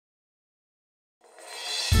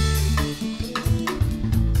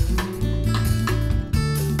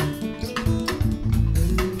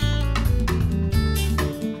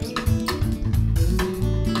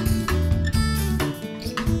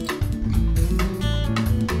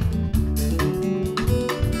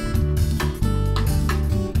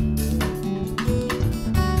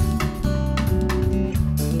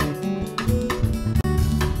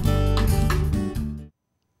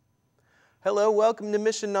Hello, welcome to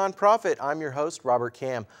Mission Nonprofit. I'm your host, Robert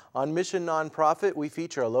Cam. On Mission Nonprofit, we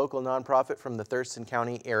feature a local nonprofit from the Thurston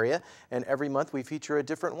County area, and every month we feature a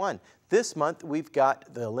different one. This month, we've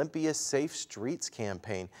got the Olympia Safe Streets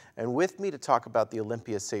Campaign. And with me to talk about the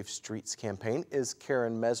Olympia Safe Streets Campaign is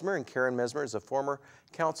Karen Mesmer. And Karen Mesmer is a former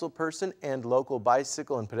council person and local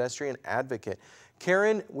bicycle and pedestrian advocate.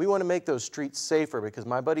 Karen, we want to make those streets safer because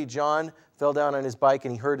my buddy John fell down on his bike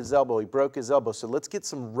and he hurt his elbow. He broke his elbow. So let's get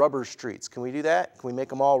some rubber streets. Can we do that? Can we make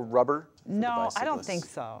them all rubber? No, I don't think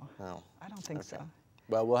so. No. I don't think so.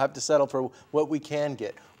 Well, we'll have to settle for what we can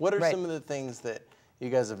get. What are some of the things that you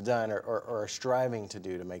guys have done or are striving to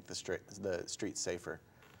do to make the streets safer?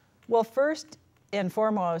 Well, first and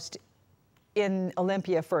foremost, in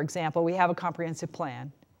Olympia, for example, we have a comprehensive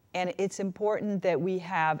plan. And it's important that we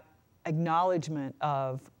have acknowledgement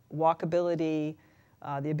of walkability,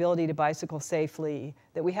 the ability to bicycle safely,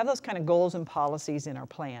 that we have those kind of goals and policies in our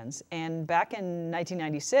plans. And back in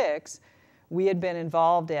 1996, we had been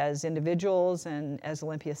involved as individuals and as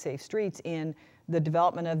Olympia Safe Streets in the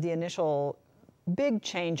development of the initial big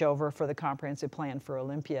changeover for the comprehensive plan for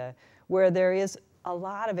Olympia, where there is a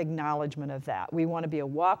lot of acknowledgement of that. We want to be a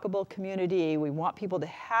walkable community. We want people to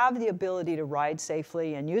have the ability to ride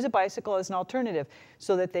safely and use a bicycle as an alternative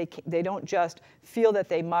so that they don't just feel that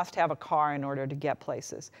they must have a car in order to get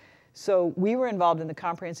places. So we were involved in the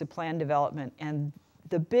comprehensive plan development, and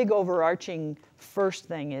the big overarching first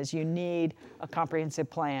thing is you need a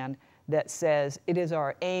comprehensive plan that says it is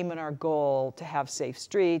our aim and our goal to have safe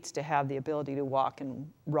streets, to have the ability to walk and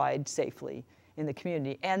ride safely in the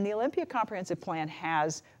community. And the Olympia Comprehensive Plan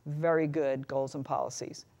has very good goals and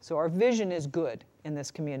policies. So our vision is good in this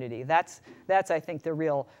community. That's I think, the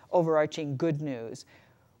real overarching good news.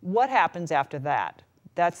 What happens after that?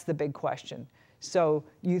 That's the big question. So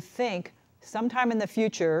you think sometime in the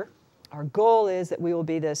future, our goal is that we will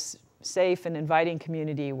be this safe and inviting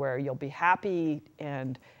community where you'll be happy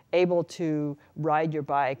and able to ride your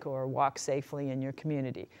bike or walk safely in your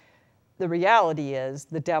community. The reality is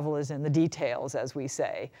the devil is in the details, as we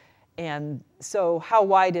say. And so how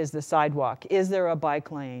wide is the sidewalk? Is there a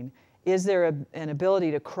bike lane? Is there an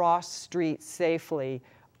ability to cross streets safely?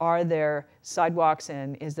 Are there sidewalks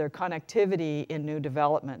and is there connectivity in new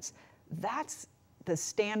developments? That's the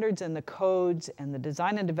standards and the codes and the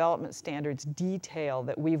design and development standards detail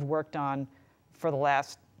that we've worked on for the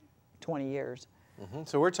last 20 years.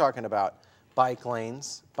 So we're talking about bike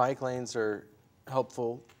lanes. Bike lanes are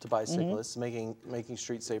helpful to bicyclists, making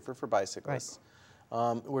streets safer for bicyclists.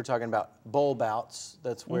 Right. We're talking about bulb outs.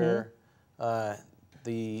 That's where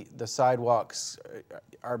the sidewalks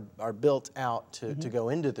are built out to go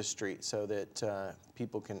into the street so that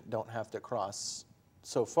people don't have to cross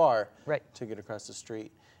so far to get across the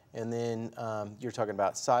street. And then you're talking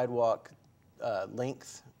about sidewalk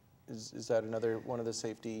length. Is that another one of the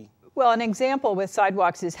safety? Well, an example with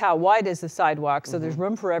sidewalks is how wide is the sidewalk, so there's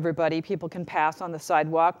room for everybody. People can pass on the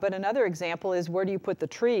sidewalk. But another example is where do you put the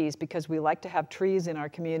trees, because we like to have trees in our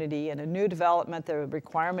community. In a new development, the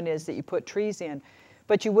requirement is that you put trees in.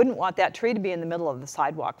 But you wouldn't want that tree to be in the middle of the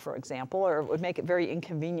sidewalk, for example, or it would make it very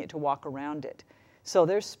inconvenient to walk around it. So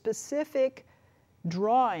there's specific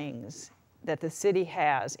drawings that the city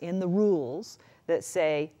has in the rules that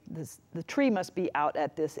say the tree must be out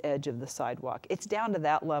at this edge of the sidewalk. It's down to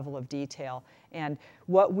that level of detail. And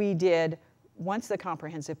what we did once the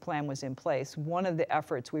comprehensive plan was in place, one of the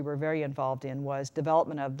efforts we were very involved in was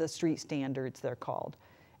development of the street standards, they're called.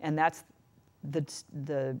 And that's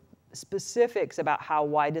the specifics about how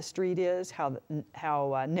wide a street is, how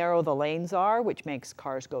narrow the lanes are, which makes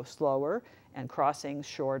cars go slower and crossings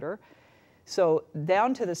shorter. So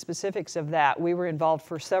down to the specifics of that, we were involved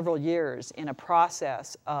for several years in a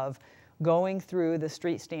process of going through the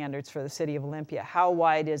street standards for the city of Olympia. How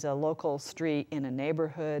wide is a local street in a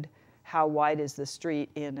neighborhood? How wide is the street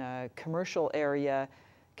in a commercial area?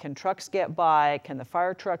 Can trucks get by? Can the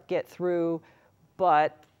fire truck get through?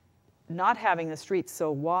 But not having the streets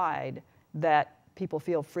so wide that people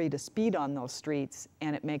feel free to speed on those streets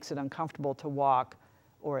and it makes it uncomfortable to walk,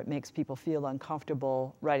 or it makes people feel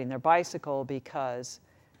uncomfortable riding their bicycle because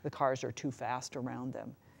the cars are too fast around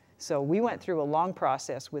them. So we went through a long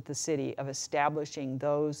process with the city of establishing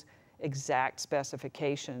those exact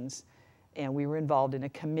specifications, and we were involved in a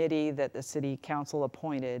committee that the city council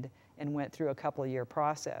appointed and went through a couple-year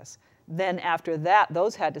process. Then after that,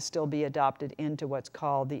 those had to still be adopted into what's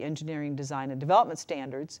called the Engineering, Design, and Development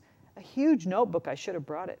Standards, a huge notebook, I should have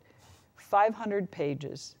brought it, 500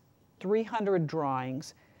 pages. 300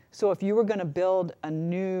 drawings. So if you were going to build a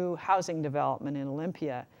new housing development in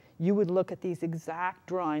Olympia, you would look at these exact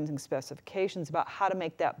drawings and specifications about how to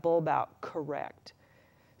make that bulb out correct.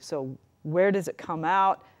 So Where does it come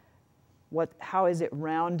out? How is it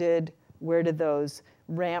rounded? Where do those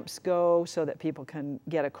ramps go so that people can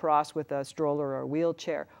get across with a stroller or a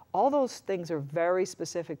wheelchair? All those things are very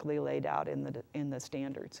specifically laid out in the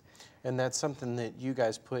standards. And that's something that you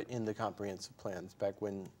guys put in the comprehensive plans back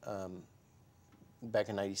when, back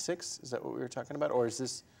in '96? Is that what we were talking about? Or is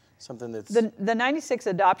this something that's... The 96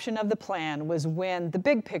 adoption of the plan was when the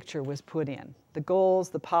big picture was put in, the goals,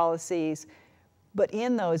 the policies. But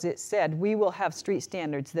in those, it said, we will have street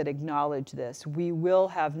standards that acknowledge this. We will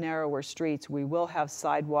have narrower streets. We will have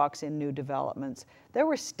sidewalks in new developments. There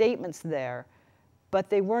were statements there, but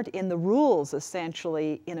they weren't in the rules,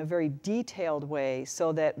 essentially, in a very detailed way,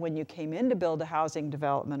 so that when you came in to build a housing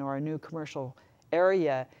development or a new commercial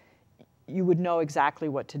area, you would know exactly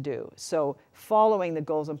what to do. So following the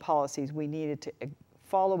goals and policies, we needed to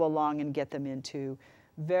follow along and get them into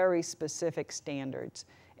very specific standards.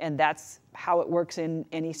 And that's how it works in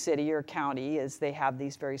any city or county, is they have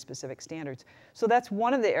these very specific standards. So that's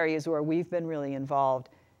one of the areas where we've been really involved.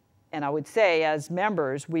 And I would say, as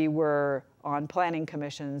members, we were on planning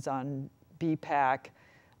commissions, on BPAC,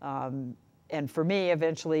 and for me,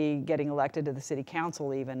 eventually getting elected to the city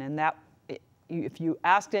council even. And that, if you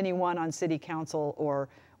asked anyone on city council or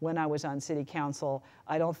when I was on city council,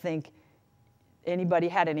 I don't think anybody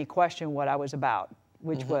had any question what I was about,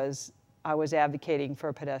 which was I was advocating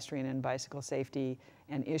for pedestrian and bicycle safety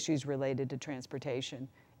and issues related to transportation.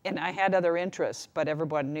 And I had other interests, but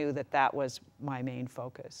everyone knew that that was my main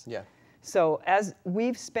focus. Yeah. So as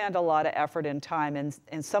we've spent a lot of effort and time,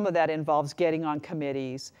 and some of that involves getting on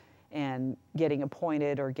committees and getting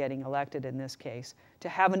appointed or getting elected in this case, to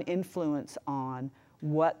have an influence on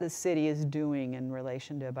what the city is doing in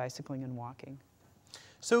relation to bicycling and walking.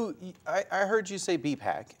 So I heard you say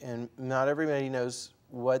BPAC, and not everybody knows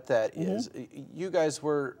what that is. You guys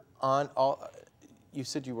were on you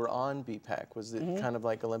said you were on BPAC. Was it kind of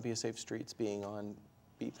like Olympia Safe Streets being on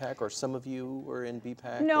BPAC, or some of you were in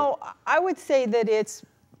BPAC? No, I would say that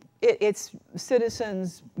it's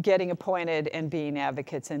citizens getting appointed and being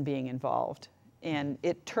advocates and being involved. And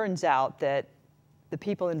it turns out that the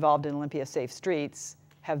people involved in Olympia Safe Streets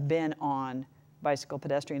have been on Bicycle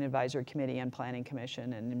Pedestrian Advisory Committee and Planning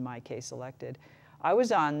Commission, and in my case elected. I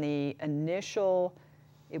was on the initial,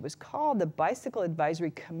 it was called the Bicycle Advisory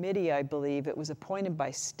Committee, I believe. It was appointed by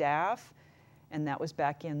staff, and that was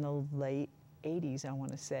back in the late 80s, I want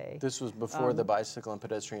to say. This was before the Bicycle and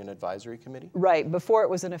Pedestrian Advisory Committee? Right, before it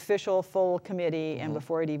was an official full committee and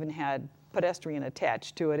before it even had pedestrian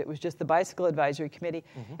attached to it. It was just the Bicycle Advisory Committee.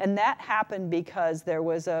 And that happened because there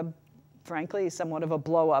was frankly, somewhat of a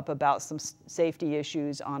blow up about some safety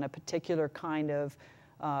issues on a particular kind of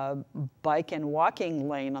bike and walking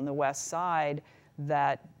lane on the west side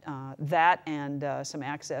that and some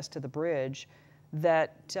access to the bridge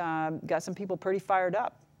that got some people pretty fired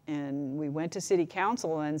up. And we went to city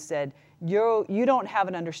council and said, you don't have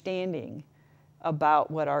an understanding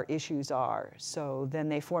about what our issues are. So then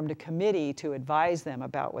they formed a committee to advise them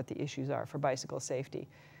about what the issues are for bicycle safety.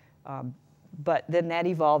 But then that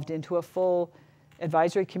evolved into a full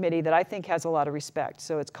advisory committee that I think has a lot of respect.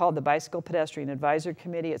 So it's called the Bicycle Pedestrian Advisory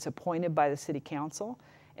Committee. It's appointed by the city council,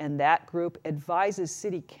 and that group advises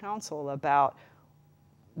city council about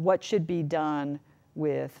what should be done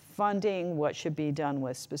with funding, what should be done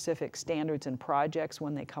with specific standards and projects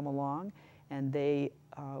when they come along, and they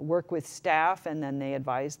work with staff, and then they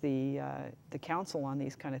advise the council on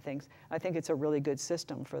these kind of things. I think it's a really good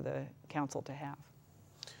system for the council to have.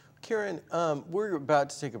 Karen, we're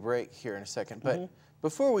about to take a break here in a second, but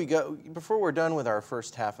before we're done with our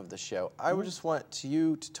first half of the show, I would just want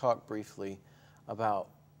you to talk briefly about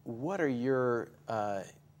what are your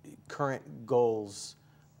current goals,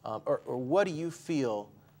 or what do you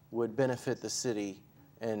feel would benefit the city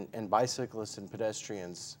and bicyclists and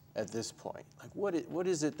pedestrians at this point? Like, what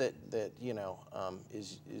is it that you know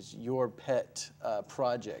is your pet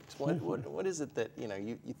project? What is it that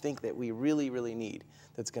you think that we really need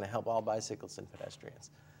that's going to help all bicyclists and pedestrians?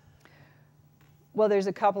 Well, there's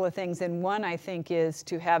a couple of things, and one I think is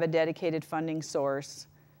to have a dedicated funding source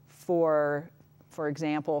for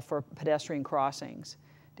example, for pedestrian crossings,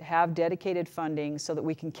 to have dedicated funding so that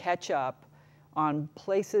we can catch up on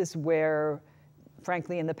places where,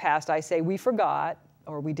 frankly, in the past I say we forgot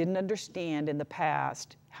or we didn't understand in the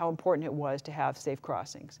past how important it was to have safe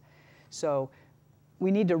crossings. So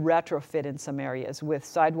we need to retrofit in some areas with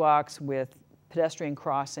sidewalks, with pedestrian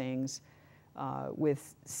crossings,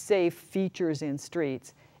 with safe features in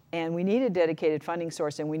streets. And we need a dedicated funding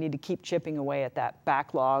source, and we need to keep chipping away at that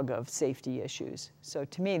backlog of safety issues. So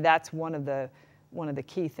to me, that's one of the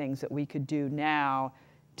key things that we could do now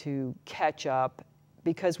to catch up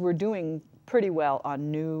because we're doing pretty well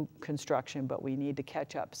on new construction, but we need to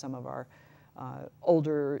catch up some of our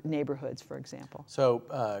older neighborhoods, for example. So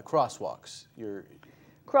crosswalks,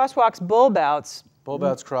 crosswalks, bulb outs,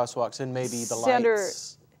 crosswalks, and maybe the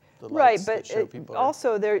lights. Right, but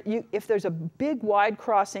also if there's a big wide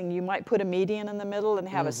crossing, you might put a median in the middle and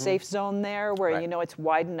have a safe zone there where you know it's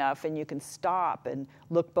wide enough and you can stop and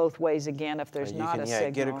look both ways again if there's not a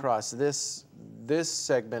signal. Get across this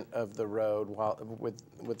segment of the road while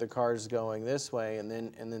with the cars going this way, and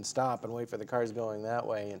then stop and wait for the cars going that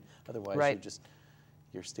way, and otherwise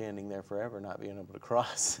you're standing there forever not being able to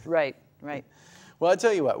cross. Right. Well, I'll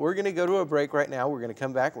tell you what, we're going to go to a break right now. We're going to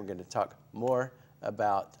come back. We're going to talk more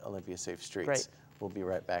about Olympia Safe Streets. Right. We'll be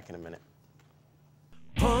right back in a minute.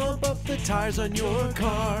 Pump up the tires on your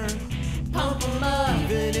car. Pump them up.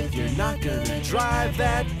 Even if you're not gonna drive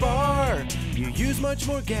that far, you use much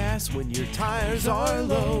more gas when your tires are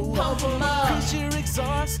low. Pump them up. Increase your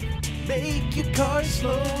exhaust, make your car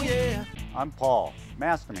slow, yeah. I'm Paul,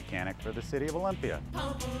 master mechanic for the City of Olympia.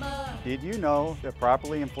 Did you know that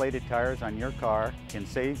properly inflated tires on your car can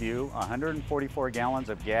save you 144 gallons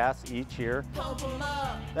of gas each year?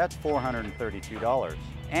 That's $432.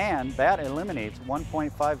 And that eliminates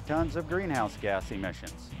 1.5 tons of greenhouse gas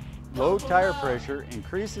emissions. Low tire pressure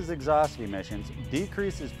increases exhaust emissions,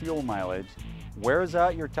 decreases fuel mileage, wears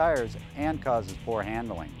out your tires, and causes poor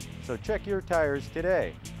handling. So check your tires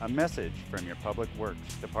today. A message from your Public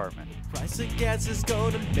Works Department. Price of gas is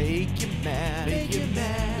gonna make you mad.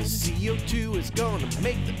 The CO2 is gonna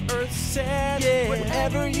make the earth sad. Yeah.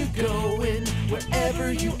 Wherever you going,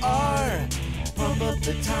 wherever you are, pump up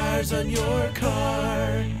the tires on your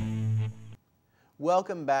car.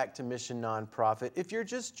 Welcome back to Mission Nonprofit. If you're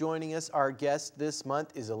just joining us, our guest this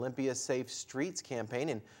month is Olympia Safe Streets Campaign,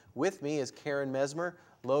 and with me is Karen Mesmer,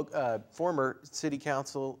 former city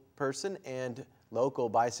council person and local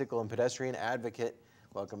bicycle and pedestrian advocate.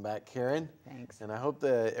 Welcome back, Karen. Thanks. And I hope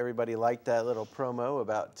that everybody liked that little promo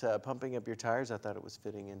about pumping up your tires. I thought it was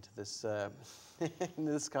fitting into this in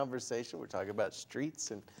this conversation. We're talking about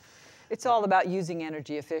streets, and it's all about using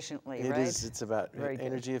energy efficiently, right? It is. It's about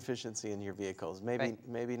energy efficiency in your vehicles.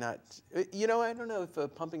 Maybe not. You know, I don't know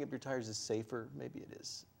if pumping up your tires is safer. Maybe it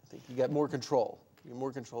is. I think you got more control. You're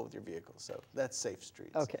more control with your vehicle, so that's Safe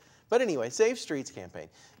Streets. Okay. But anyway, Safe Streets Campaign.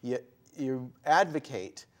 You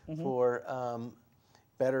advocate for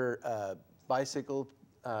better bicycle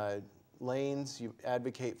lanes. You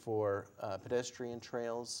advocate for pedestrian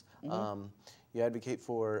trails. You advocate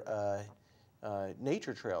for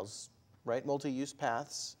nature trails, right? Multi-use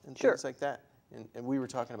paths and things like that. And we were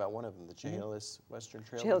talking about one of them, the Chehalis Western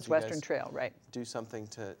Trail. Chehalis Western Trail, right. Do something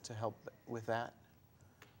to help with that?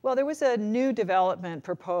 Well, there was a new development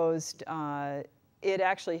proposed. It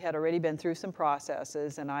actually had already been through some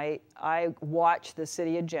processes, and I watched the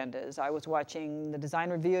city agendas. I was watching the design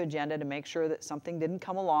review agenda to make sure that something didn't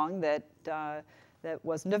come along that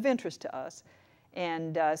wasn't of interest to us.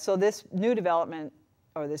 And so this new development,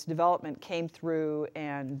 or this development came through,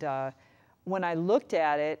 and when I looked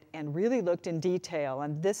at it and really looked in detail,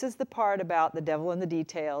 and this is the part about the devil in the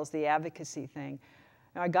details, the advocacy thing.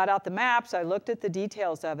 I got out the maps, I looked at the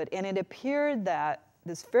details of it, and it appeared that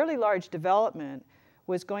this fairly large development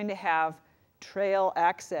was going to have trail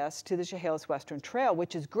access to the Chehalis Western Trail,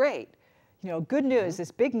 which is great. You know, good news,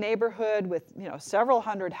 this big neighborhood with, you know, several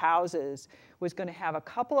hundred houses was going to have a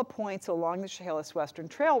couple of points along the Chehalis Western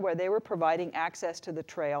Trail where they were providing access to the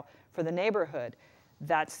trail for the neighborhood.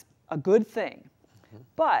 That's a good thing.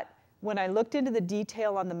 But when I looked into the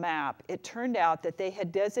detail on the map, it turned out that they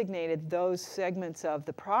had designated those segments of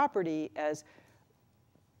the property as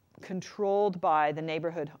controlled by the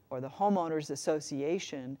neighborhood or the homeowners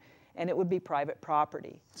association, and it would be private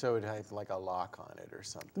property. So it had like a lock on it or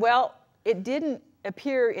something? Well, it didn't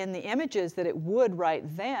appear in the images that it would right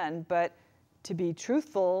then, but to be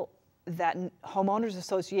truthful, that homeowners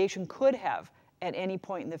association could have at any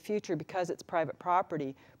point in the future, because it's private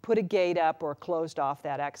property, put a gate up or closed off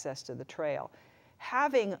that access to the trail.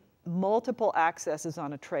 Having multiple accesses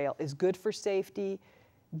on a trail is good for safety,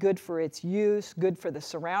 good for its use, good for the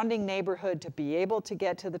surrounding neighborhood to be able to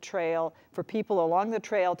get to the trail, for people along the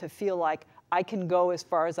trail to feel like I can go as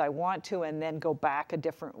far as I want to and then go back a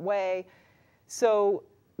different way. So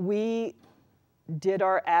we did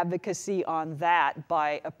our advocacy on that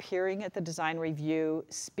by appearing at the design review,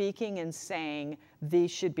 speaking and saying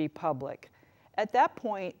these should be public. At that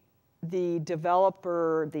point, the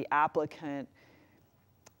developer, the applicant,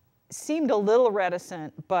 seemed a little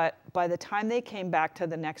reticent, but by the time they came back to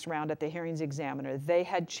the next round at the hearings examiner, they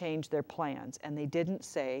had changed their plans, and they didn't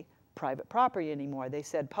say private property anymore. They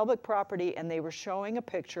said public property, and they were showing a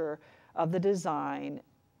picture of the design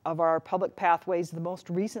of our public pathways, the most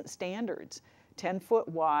recent standards, 10-foot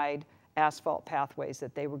wide asphalt pathways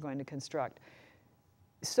that they were going to construct.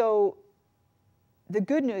 So the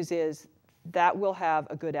good news is that will have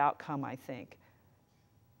a good outcome, I think.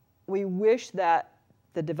 We wish that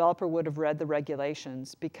the developer would have read the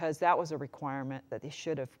regulations, because that was a requirement that they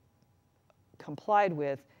should have complied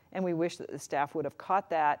with, and we wish that the staff would have caught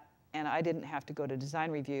that, and I didn't have to go to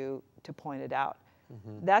design review to point it out.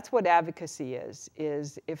 That's what advocacy is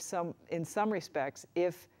if in some respects,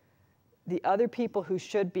 if the other people who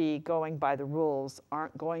should be going by the rules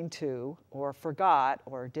aren't going to, or forgot,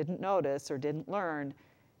 or didn't notice, or didn't learn,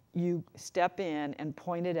 you step in and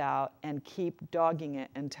point it out and keep dogging it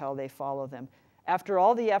until they follow them. After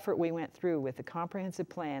all the effort we went through with the comprehensive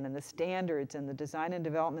plan and the standards and the design and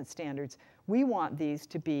development standards, we want these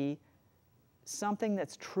to be something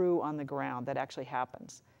that's true on the ground, that actually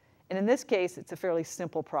happens. And in this case, it's a fairly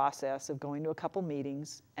simple process of going to a couple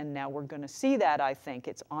meetings, and now we're going to see that, I think.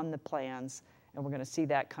 It's on the plans, and we're going to see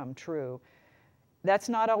that come true. That's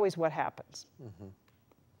not always what happens.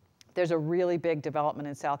 There's a really big development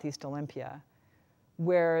in Southeast Olympia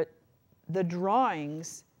where the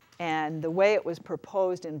drawings and the way it was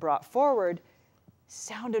proposed and brought forward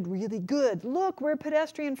sounded really good. Look, we're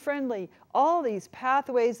pedestrian friendly. All these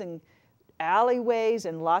pathways and alleyways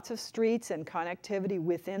and lots of streets and connectivity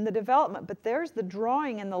within the development, but there's the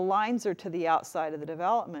drawing and the lines are to the outside of the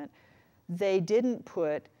development. They didn't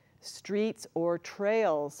put streets or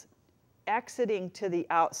trails exiting to the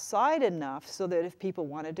outside enough so that if people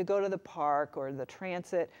wanted to go to the park or the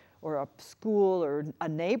transit or a school or a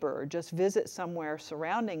neighbor or just visit somewhere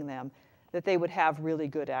surrounding them, that they would have really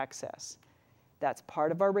good access. That's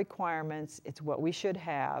part of our requirements. It's what we should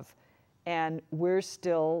have. And we're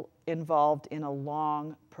still involved in a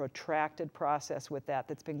long, protracted process with that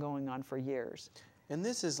that's been going on for years. And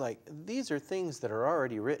this is like, these are things that are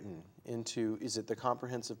already written into, is it the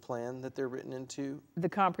comprehensive plan that they're written into? The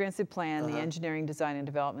comprehensive plan, the engineering, design, and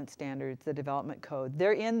development standards, the development code,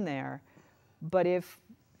 they're in there. But if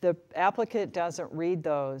the applicant doesn't read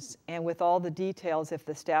those, and with all the details, if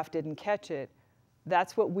the staff didn't catch it,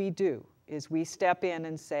 that's what we do. Is we step in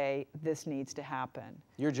and say, this needs to happen.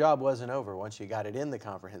 Your job wasn't over once you got it in the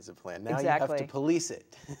comprehensive plan. Now Exactly. you have to police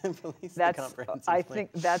it. Police the comprehensive plan. I think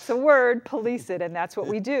that's a word, police it, and that's what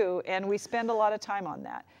we do, and we spend a lot of time on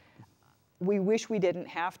that. We wish we didn't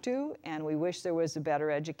have to, and we wish there was a better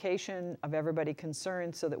education of everybody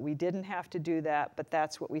concerned so that we didn't have to do that, but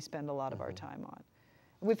that's what we spend a lot of our time on.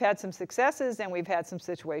 We've had some successes, and we've had some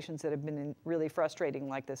situations that have been really frustrating,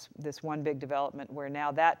 like this one big development where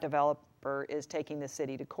now that developer is taking the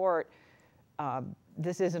city to court.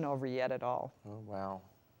 This isn't over yet at all. Oh, wow.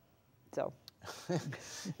 So.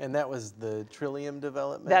 And that was the Trillium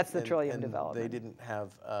development? That's the Trillium development. They didn't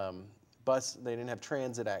have they didn't have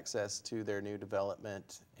transit access to their new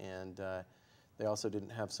development, and they also didn't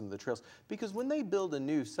have some of the trails. Because when they build a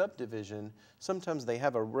new subdivision, sometimes they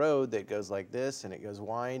have a road that goes like this and it goes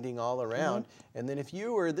winding all around. And then if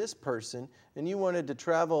you were this person and you wanted to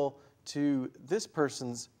travel to this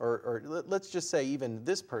person's, or let's just say even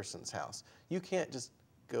this person's house, you can't just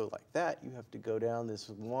go like that. You have to go down this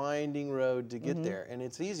winding road to get there. And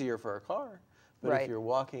it's easier for a car. But if you're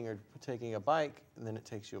walking or taking a bike, then it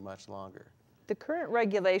takes you much longer. The current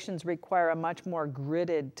regulations require a much more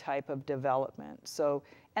gridded type of development. So,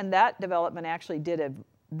 and that development actually did a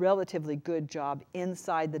relatively good job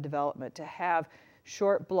inside the development to have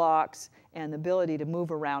short blocks and the ability to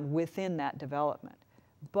move around within that development.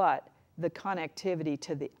 But the connectivity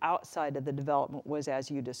to the outside of the development was as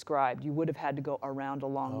you described. You would have had to go around a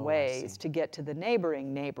long ways to get to the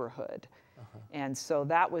neighboring neighborhood. And so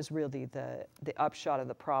that was really the upshot of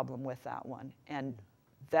the problem with that one. And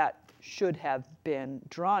that should have been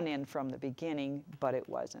drawn in from the beginning, but it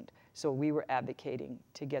wasn't. So we were advocating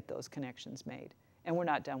to get those connections made. And we're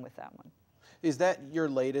not done with that one. Is that your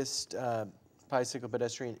latest bicycle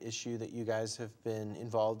pedestrian issue that you guys have been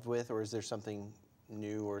involved with, or is there something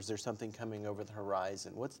new, or is there something coming over the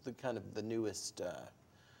horizon? What's the kind of the newest,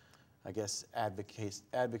 I guess,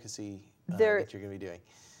 advocacy that you're going to be doing?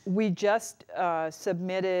 We just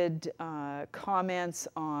submitted comments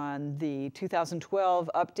on the 2012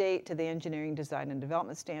 update to the engineering, design, and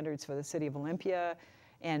development standards for the City of Olympia,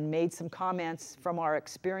 and made some comments from our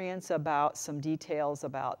experience about some details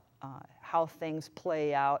about how things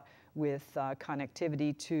play out with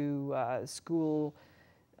connectivity to school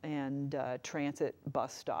and transit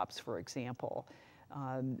bus stops, for example.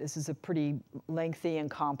 This is a pretty lengthy and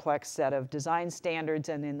complex set of design standards,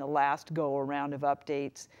 and in the last go-around of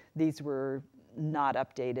updates, these were not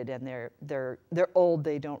updated, and they're old.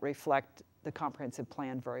 They don't reflect the comprehensive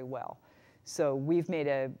plan very well. So we've made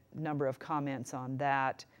a number of comments on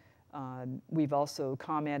that. We've also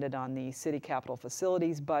commented on the city capital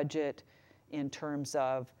facilities budget in terms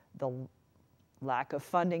of the lack of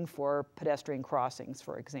funding for pedestrian crossings,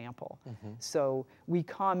 for example. So we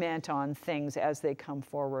comment on things as they come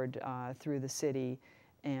forward through the city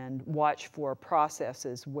and watch for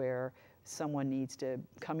processes where someone needs to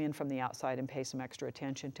come in from the outside and pay some extra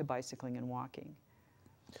attention to bicycling and walking.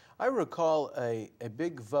 I recall a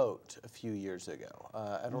big vote a few years ago.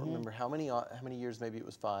 I don't remember how many years, maybe it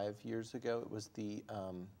was 5 years ago. It was the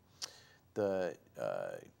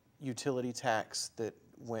utility tax that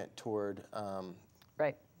went toward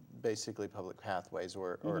right. basically public pathways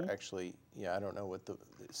or actually, yeah, I don't know what the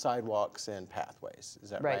sidewalks and pathways. Is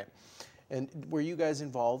that right? And were you guys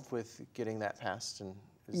involved with getting that passed? And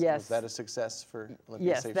yes. Was that a success for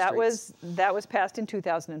Olympia Safe Streets? Yes, that was passed in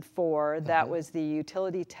 2004. That was the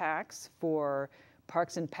utility tax for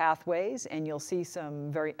parks and pathways, and you'll see a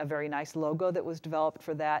very nice logo that was developed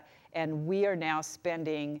for that. And we are now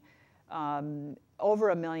spending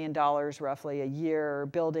over $1 million roughly a year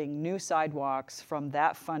building new sidewalks from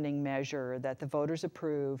that funding measure that the voters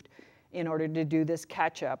approved in order to do this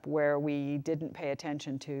catch-up where we didn't pay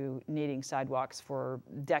attention to needing sidewalks for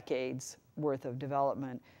decades worth of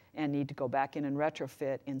development and need to go back in and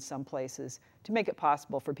retrofit in some places to make it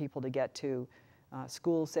possible for people to get to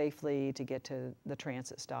school safely, to get to the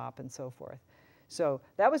transit stop and so forth. So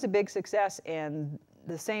that was a big success, and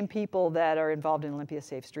the same people that are involved in Olympia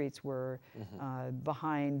Safe Streets were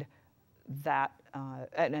behind that,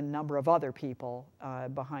 and a number of other people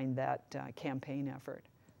behind that campaign effort.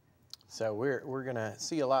 So we're going to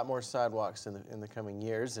see a lot more sidewalks in the coming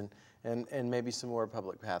years, and maybe some more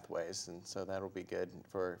public pathways, and so that'll be good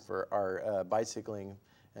for our bicycling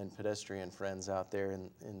and pedestrian friends out there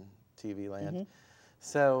in TV land.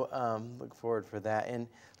 So look forward for that. And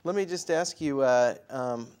let me just ask you,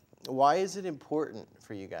 why is it important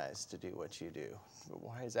for you guys to do what you do?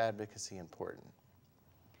 Why is advocacy important?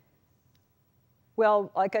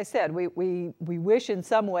 Well, like I said, we wish in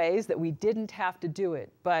some ways that we didn't have to do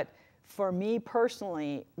it, but for me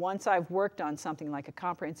personally, once I've worked on something like a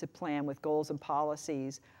comprehensive plan with goals and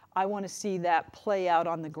policies, I want to see that play out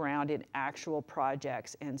on the ground in actual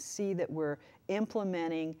projects and see that we're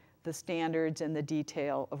implementing the standards and the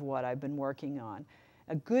detail of what I've been working on.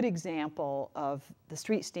 A good example of the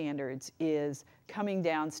street standards is coming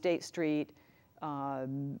down State Street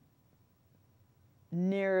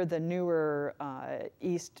near the newer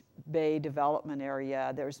East Bay development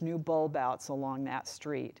area. There's new bulb outs along that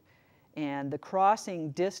street. And the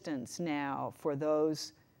crossing distance now for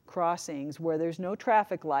those crossings where there's no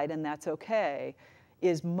traffic light, and that's okay,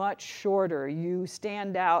 is much shorter. You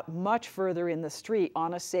stand out much further in the street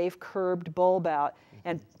on a safe curbed bulb out,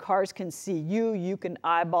 and cars can see you. You can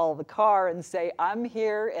eyeball the car and say, I'm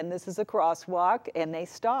here, and this is a crosswalk, and they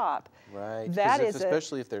stop. Right, that is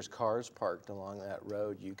especially if there's cars parked along that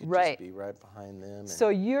road, you could just be right behind them. So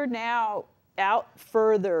you're now out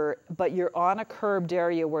further, but you're on a curbed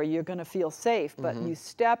area where you're going to feel safe, but you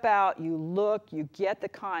step out, you look, you get the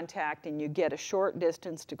contact, and you get a short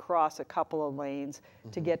distance to cross a couple of lanes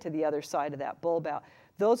to get to the other side of that bulb out.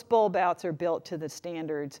 Those bulb outs are built to the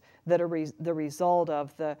standards that are the result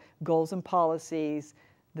of the goals and policies,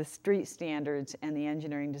 the street standards, and the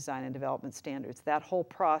engineering design and development standards, that whole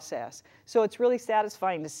process. So it's really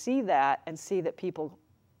satisfying to see that and see that people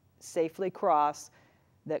safely cross,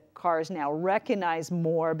 that cars now recognize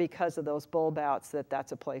more because of those bulb outs,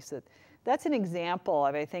 that's a place that's an example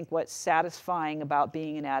of, I think, what's satisfying about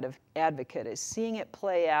being an advocate is seeing it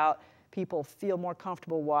play out. People feel more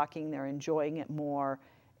comfortable walking, they're enjoying it more,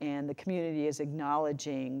 and the community is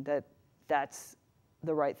acknowledging that that's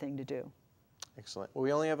the right thing to do. Excellent. Well,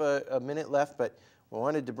 we only have a minute left, but we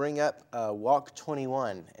wanted to bring up Walk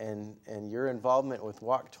 21 and your involvement with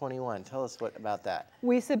Walk 21. Tell us about that.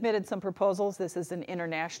 We submitted some proposals. This is an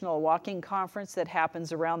international walking conference that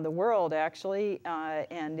happens around the world, actually,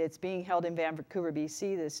 and it's being held in Vancouver,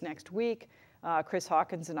 BC this next week. Chris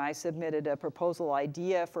Hawkins and I submitted a proposal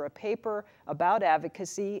idea for a paper about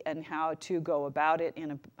advocacy and how to go about it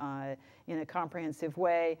in a comprehensive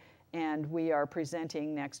way. And we are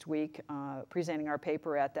presenting next week, presenting our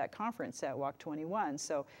paper at that conference at Walk 21.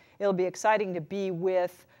 So it'll be exciting to be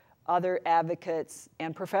with other advocates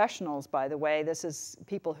and professionals, by the way. This is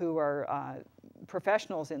people who are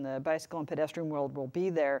professionals in the bicycle and pedestrian world will be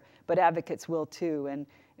there, but advocates will too.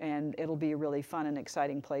 And it'll be a really fun and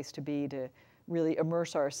exciting place to be, to really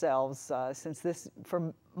immerse ourselves, since this,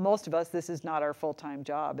 for most of us, this is not our full-time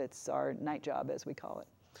job. It's our night job, as we call it.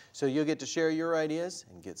 So you'll get to share your ideas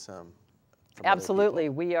and get some from other Absolutely.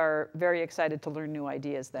 people? We are very excited to learn new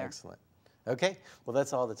ideas there. Excellent. Okay, well,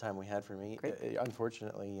 that's all the time we had for me. Great.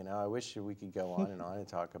 Unfortunately, you know, I wish we could go on and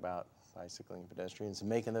talk about bicycling pedestrians and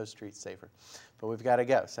making those streets safer, but we've got to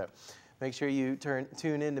go. So make sure you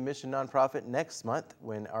tune in to Mission Nonprofit next month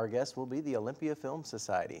when our guest will be the Olympia Film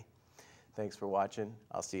Society. Thanks for watching.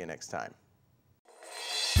 I'll see you next time.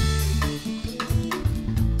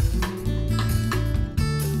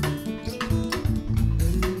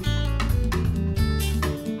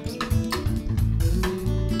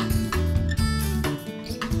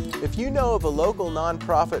 If you know of a local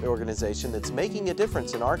nonprofit organization that's making a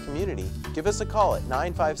difference in our community, give us a call at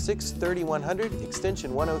 956-3100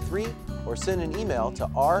 extension 103 or send an email to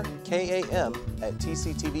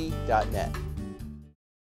rkam@tctv.net.